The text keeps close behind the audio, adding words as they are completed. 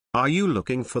Are you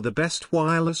looking for the best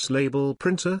wireless label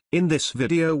printer? In this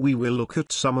video we will look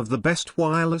at some of the best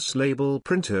wireless label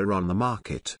printer on the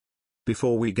market.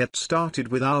 Before we get started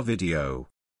with our video,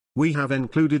 we have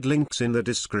included links in the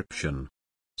description.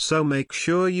 So make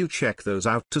sure you check those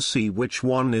out to see which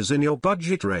one is in your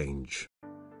budget range.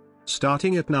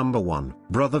 Starting at number 1,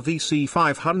 Brother VC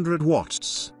 500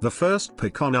 watts. The first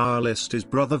pick on our list is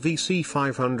Brother VC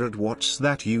 500 watts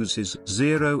that uses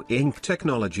zero ink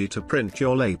technology to print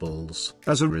your labels.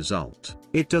 As a result,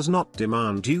 it does not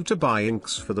demand you to buy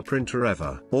inks for the printer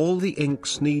ever. All the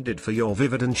inks needed for your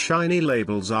vivid and shiny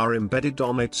labels are embedded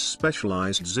on its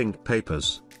specialized zinc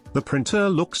papers. The printer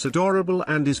looks adorable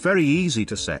and is very easy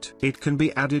to set. It can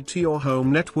be added to your home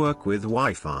network with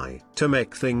Wi-Fi. To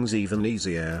make things even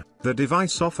easier, the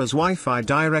device offers Wi-Fi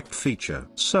direct feature.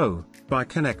 So, by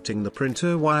connecting the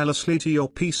printer wirelessly to your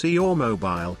PC or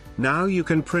mobile, now you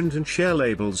can print and share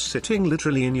labels sitting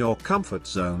literally in your comfort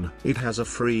zone. It has a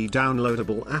free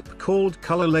downloadable app called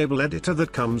Color Label Editor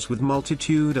that comes with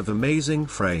multitude of amazing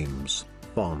frames,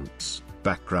 fonts,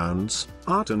 backgrounds,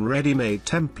 art and ready-made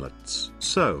templates.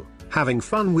 So, having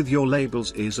fun with your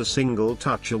labels is a single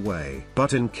touch away.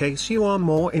 But in case you are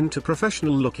more into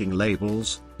professional-looking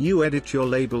labels, you edit your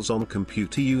labels on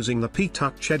computer using the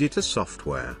P-Touch editor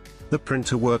software. The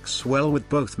printer works well with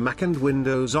both Mac and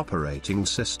Windows operating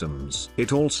systems.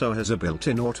 It also has a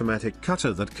built-in automatic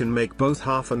cutter that can make both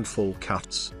half and full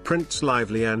cuts. Prints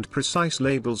lively and precise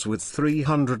labels with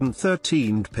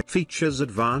 313 pip. Features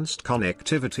advanced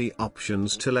connectivity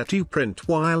options to let you print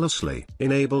wirelessly.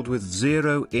 Enabled with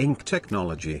zero ink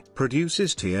technology.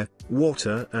 Produces tear,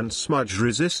 water and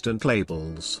smudge-resistant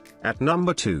labels. At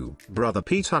number 2, Brother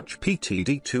P-Touch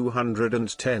PTD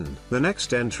 210. The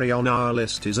next entry on our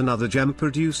list is another gem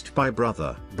produced by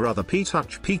Brother. Brother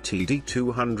P-Touch PTD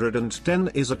 210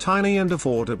 is a tiny and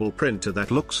affordable printer that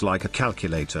looks like a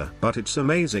calculator. But its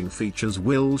amazing features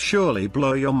will surely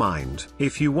blow your mind.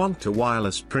 If you want a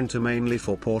wireless printer mainly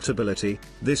for portability,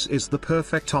 this is the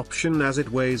perfect option as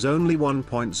it weighs only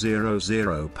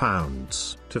 1.00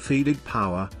 pounds. To feed it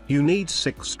power, you need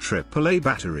 6 AAA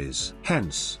batteries.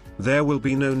 Hence, there will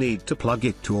be no need to plug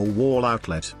it to a wall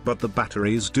outlet. But the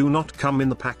batteries do not come in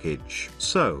the package.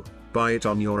 So, buy it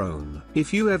on your own.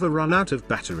 If you ever run out of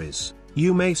batteries,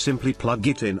 you may simply plug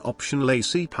it in optional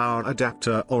AC power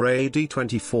adapter or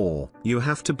AD24. You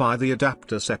have to buy the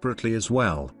adapter separately as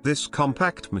well. This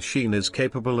compact machine is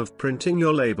capable of printing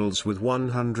your labels with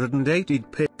 180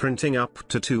 pip. Printing up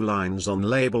to 2 lines on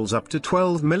labels up to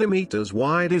 12 mm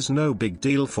wide is no big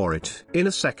deal for it. In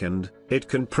a second, it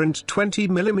can print 20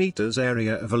 mm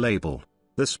area of a label.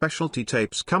 The specialty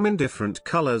tapes come in different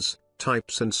colors,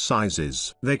 types and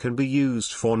sizes. They can be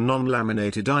used for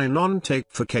non-laminated iron-on tape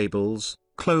for cables,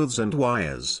 clothes and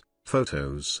wires,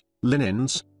 photos,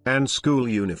 linens, and school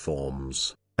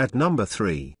uniforms. At number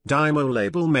 3, DYMO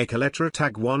LabelMaker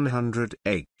LetraTag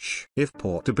 100H. If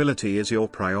portability is your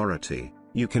priority,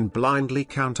 you can blindly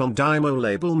count on DYMO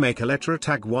LabelMaker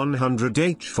LetraTag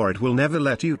 100H for it will never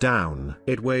let you down.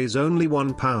 It weighs only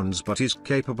 1 pound but is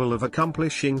capable of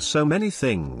accomplishing so many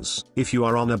things. If you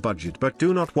are on a budget but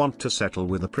do not want to settle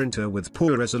with a printer with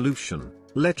poor resolution,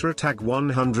 LetraTag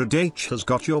 100H has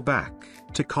got your back.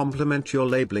 To complement your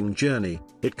labeling journey,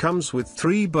 it comes with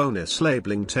 3 bonus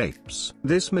labeling tapes.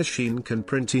 This machine can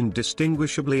print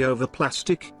indistinguishably over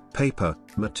plastic, paper,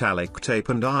 metallic tape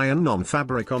and iron-on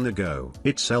fabric on the go.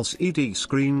 Its LCD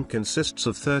screen consists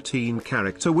of 13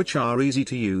 characters which are easy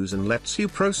to use and lets you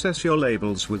process your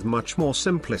labels with much more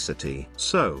simplicity.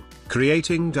 So,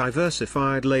 creating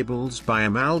diversified labels by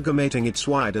amalgamating its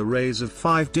wide arrays of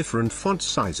 5 different font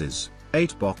sizes,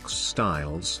 8 box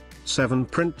styles, 7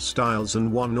 print styles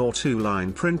and 1 or 2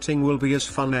 line printing will be as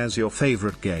fun as your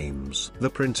favorite games. The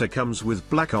printer comes with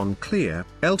black on clear,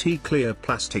 LT clear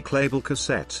plastic label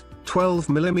cassette, 12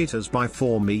 mm by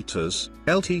 4 meters,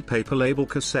 LT paper label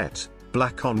cassette,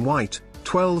 black on white,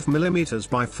 12 mm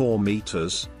by 4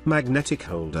 meters, magnetic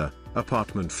holder,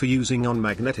 apartment for using on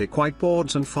magnetic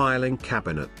whiteboards and filing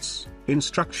cabinets,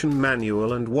 instruction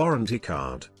manual and warranty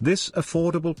card. This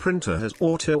affordable printer has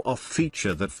auto-off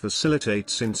feature that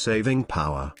facilitates in saving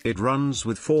power. It runs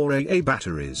with 4 AA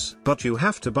batteries, but you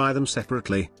have to buy them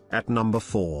separately. At number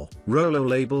 4, ROLLO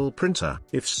Label Printer.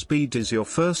 If speed is your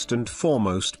first and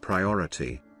foremost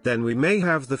priority, then we may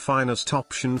have the finest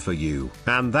option for you,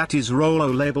 and that is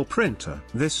ROLLO Label Printer.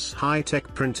 This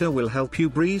high-tech printer will help you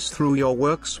breeze through your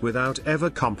works without ever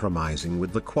compromising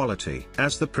with the quality,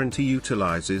 as the printer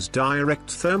utilizes direct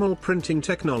thermal printing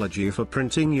technology for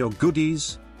printing your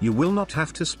goodies. You will not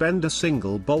have to spend a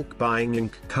single bulk buying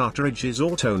ink cartridges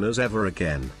or toners ever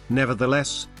again.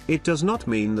 Nevertheless, it does not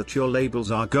mean that your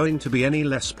labels are going to be any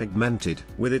less pigmented.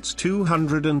 With its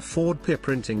 204p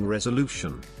printing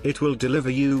resolution, it will deliver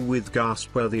you with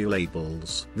gasp-worthy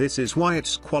labels. This is why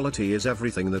its quality is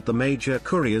everything that the major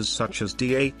couriers such as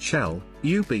DHL,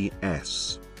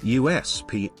 UPS,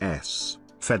 USPS,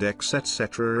 FedEx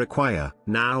etc. require.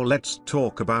 Now let's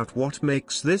talk about what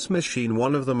makes this machine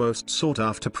one of the most sought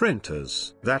after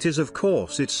printers. That is of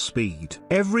course its speed.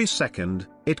 Every second,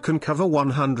 it can cover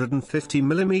 150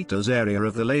 mm area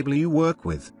of the label you work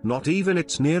with. Not even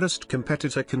its nearest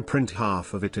competitor can print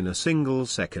half of it in a single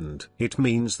second. It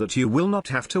means that you will not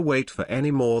have to wait for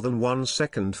any more than 1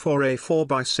 second for a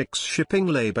 4x6 shipping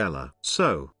labeler.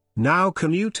 So, now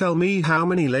can you tell me how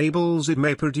many labels it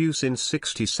may produce in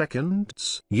 60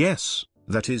 seconds? Yes,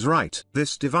 that is right.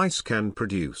 This device can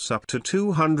produce up to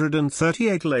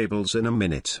 238 labels in a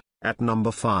minute. At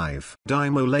number 5,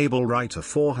 DYMO LabelWriter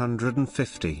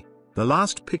 450. The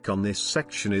last pick on this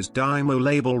section is DYMO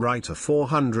LabelWriter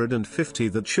 450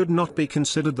 that should not be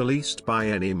considered the least by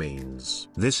any means.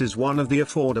 This is one of the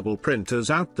affordable printers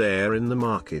out there in the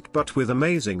market but with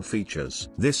amazing features.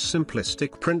 This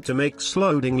simplistic printer makes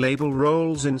loading label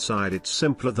rolls inside it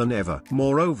simpler than ever.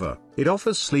 Moreover, it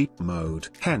offers sleep mode.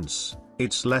 Hence,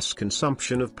 its less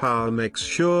consumption of power makes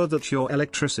sure that your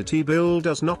electricity bill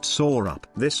does not soar up.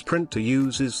 This printer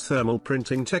uses thermal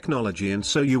printing technology and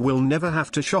so you will never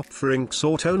have to shop for inks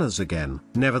or toners again.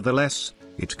 Nevertheless,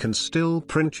 it can still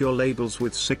print your labels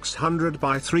with 600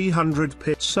 by 300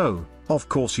 pixels. So, of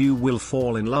course you will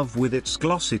fall in love with its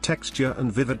glossy texture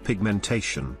and vivid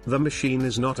pigmentation. The machine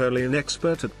is not only an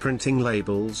expert at printing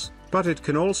labels, but it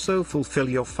can also fulfill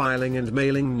your filing and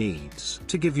mailing needs.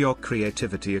 To give your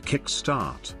creativity a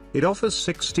kickstart, it offers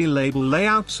 60 label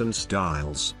layouts and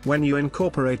styles. When you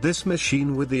incorporate this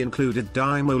machine with the included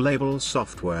DYMO label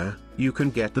software, you can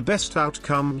get the best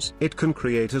outcomes. It can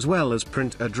create as well as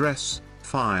print address,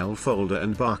 file folder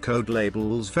and barcode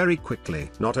labels very quickly.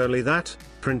 Not only that,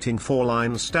 printing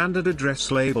 4-line standard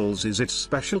address labels is its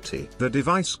specialty. The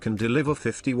device can deliver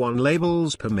 51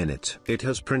 labels per minute. It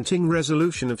has printing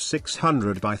resolution of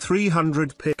 600 by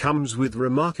 300 pixels. Comes with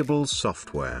remarkable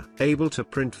software. Able to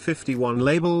print 51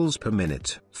 labels per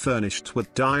minute. Furnished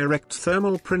with direct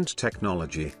thermal print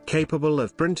technology. Capable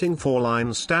of printing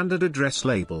 4-line standard address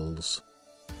labels.